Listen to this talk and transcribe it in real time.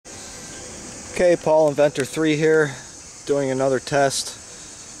Okay, Paul Inventor 3 here, doing another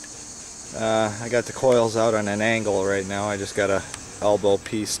test. I got the coils out on an angle right now. I just got a elbow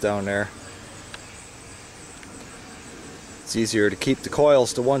piece down there. It's easier to keep the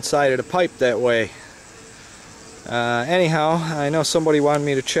coils to one side of the pipe that way. Anyhow, I know somebody wanted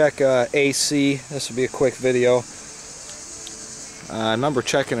me to check AC. This will be a quick video. I remember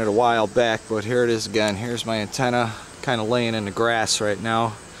checking it a while back, but here it is again. Here's my antenna, kind of laying in the grass right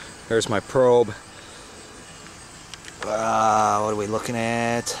now. There's my probe. What are we looking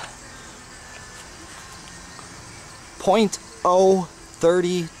at?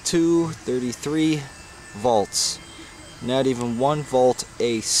 0.03233 volts. Not even 1 volt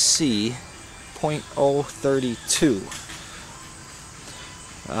AC. 0.032.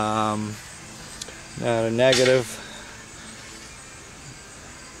 Not a negative.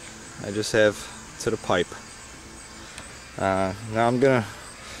 I just have to the pipe. Now I'm gonna,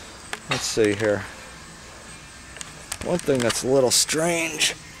 let's see here. One thing that's a little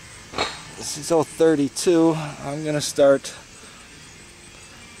strange. This is 032. I'm gonna start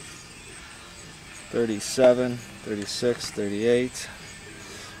 37, 36, 38.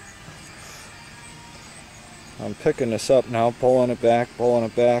 I'm picking this up now, pulling it back, pulling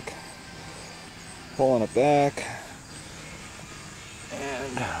it back, pulling it back.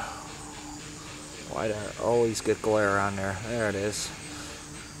 And why do I always get glare on there? There it is.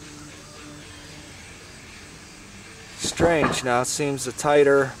 Strange. Now it seems the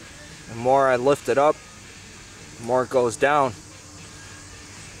tighter, the more I lift it up, the more it goes down.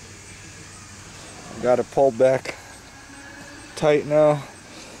 I've got it pulled back tight now.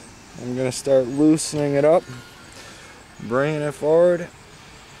 I'm going to start loosening it up, bringing it forward.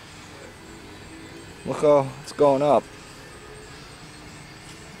 Look how it's going up.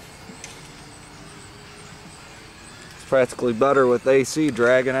 It's practically better with AC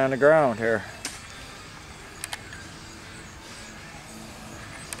dragging on the ground here.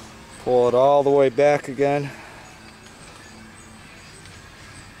 Pull it all the way back again.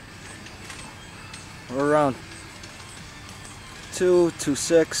 We're around 2,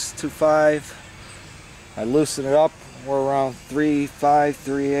 2.6, 2.5. I loosen it up. We're around 3.5,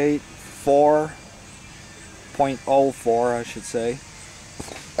 3.8, 4.04, I should say.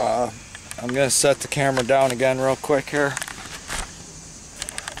 I'm going to set the camera down again real quick here.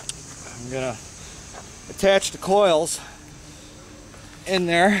 I'm going to attach the coils in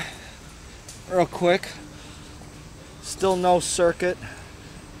there real quick. Still no circuit,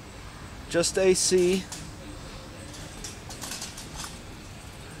 just AC.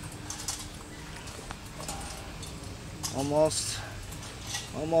 Almost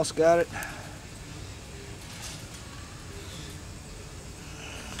got it.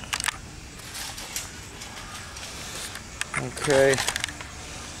 Okay.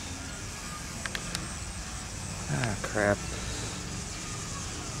 Ah, crap.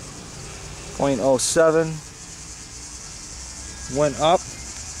 0.07 went up.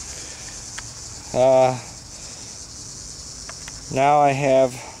 Now I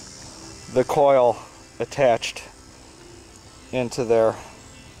have the coil attached into there.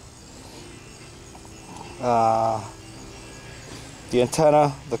 The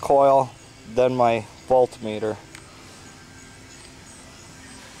antenna, the coil, then my voltmeter.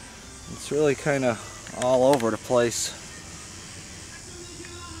 It's really kind of all over the place.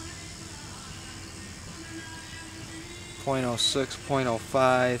 0.06,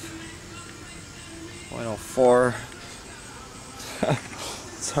 0.05, 0.04.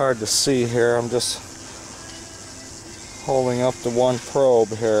 It's hard to see here. I'm just holding up the one probe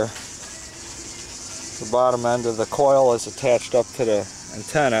here. The bottom end of the coil is attached up to the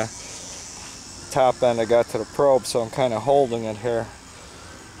antenna. Top end I got to the probe, so I'm kind of holding it here.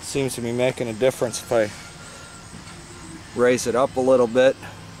 Seems to be making a difference if I raise it up a little bit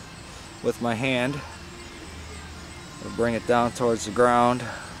with my hand. I'll bring it down towards the ground.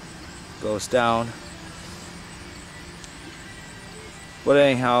 Goes down. But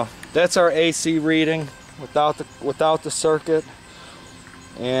anyhow, that's our AC reading without the circuit,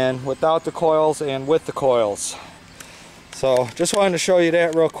 and without the coils, and with the coils. So just wanted to show you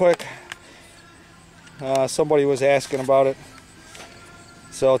that real quick. Somebody was asking about it.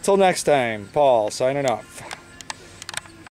 So till next time, Paul signing off.